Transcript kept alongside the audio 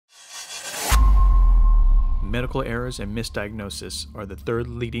Medical errors and misdiagnosis are the third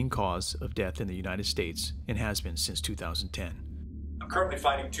leading cause of death in the United States and has been since 2010. I'm currently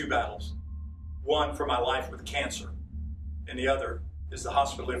fighting two battles. One for my life with cancer, and the other is the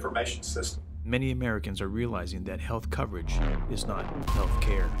hospital information system. Many Americans are realizing that health coverage is not health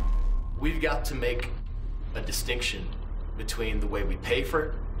care. We've got to make a distinction between the way we pay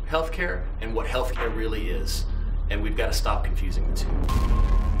for healthcare and what healthcare really is, and we've got to stop confusing the two.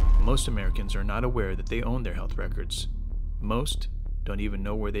 Most Americans are not aware that they own their health records. Most don't even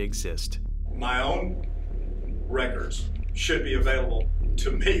know where they exist. My own records should be available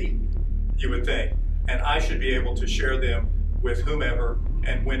to me, you would think, and I should be able to share them with whomever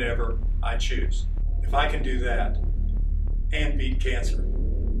and whenever I choose. If I can do that and beat cancer,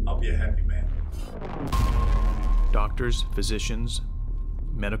 I'll be a happy man. Doctors, physicians,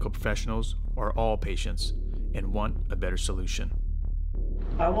 medical professionals are all patients and want a better solution.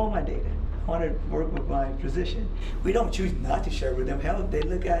 I want my data. I want to work with my physician. We don't choose not to share with them. Hell, they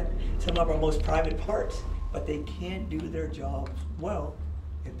look at some of our most private parts, but they can't do their job well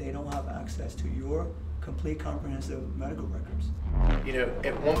if they don't have access to your complete comprehensive medical records. You know,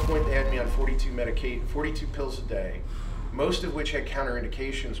 at one point they had me on 42 pills a day, most of which had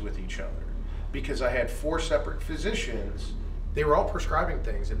counterindications with each other, because I had 4 separate physicians. They were all prescribing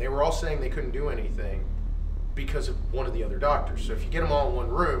things, and they were all saying they couldn't do anything because of one of the other doctors. So if you get them all in one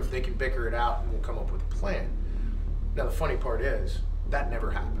room, they can bicker it out and we'll come up with a plan. Now the funny part is, that never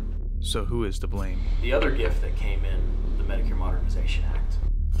happened. So who is to blame? The other gift that came in, the Medicare Modernization Act.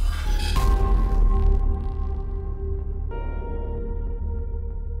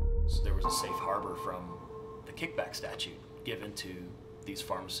 So there was a safe harbor from the kickback statute given to these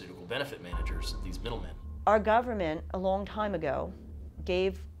pharmaceutical benefit managers, these middlemen. Our government, a long time ago,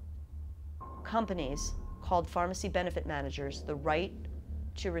 gave companies called pharmacy benefit managers the right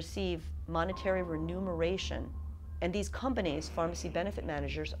to receive monetary remuneration. And these companies, pharmacy benefit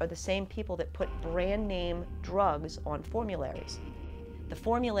managers, are the same people that put brand name drugs on formularies. The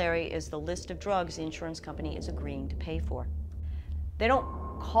formulary is the list of drugs the insurance company is agreeing to pay for. They don't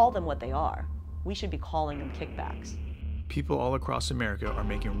call them what they are. We should be calling them kickbacks. People all across America are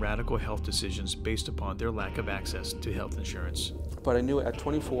making radical health decisions based upon their lack of access to health insurance. But I knew at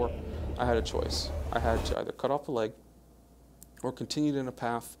 24, I had a choice. I had to either cut off a leg or continue in a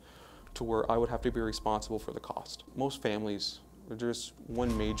path to where I would have to be responsible for the cost. Most families are just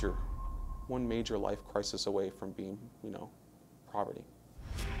one major life crisis away from being, poverty.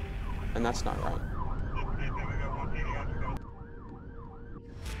 And that's not right.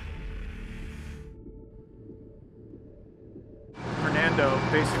 Fernando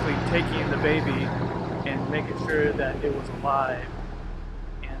basically taking the baby and making sure that it was alive.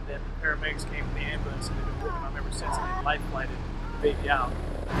 And then the paramedics came to the ambulance and they've been working on them ever since, and they life flighted the baby out.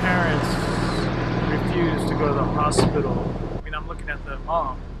 Parents refused to go to the hospital. I mean, I'm looking at the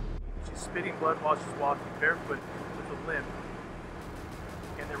mom. She's spitting blood while she's walking barefoot with a limp.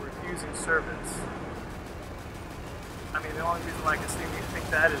 And they're refusing service. I mean, the only reason I can think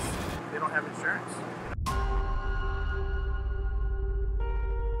that is they don't have insurance.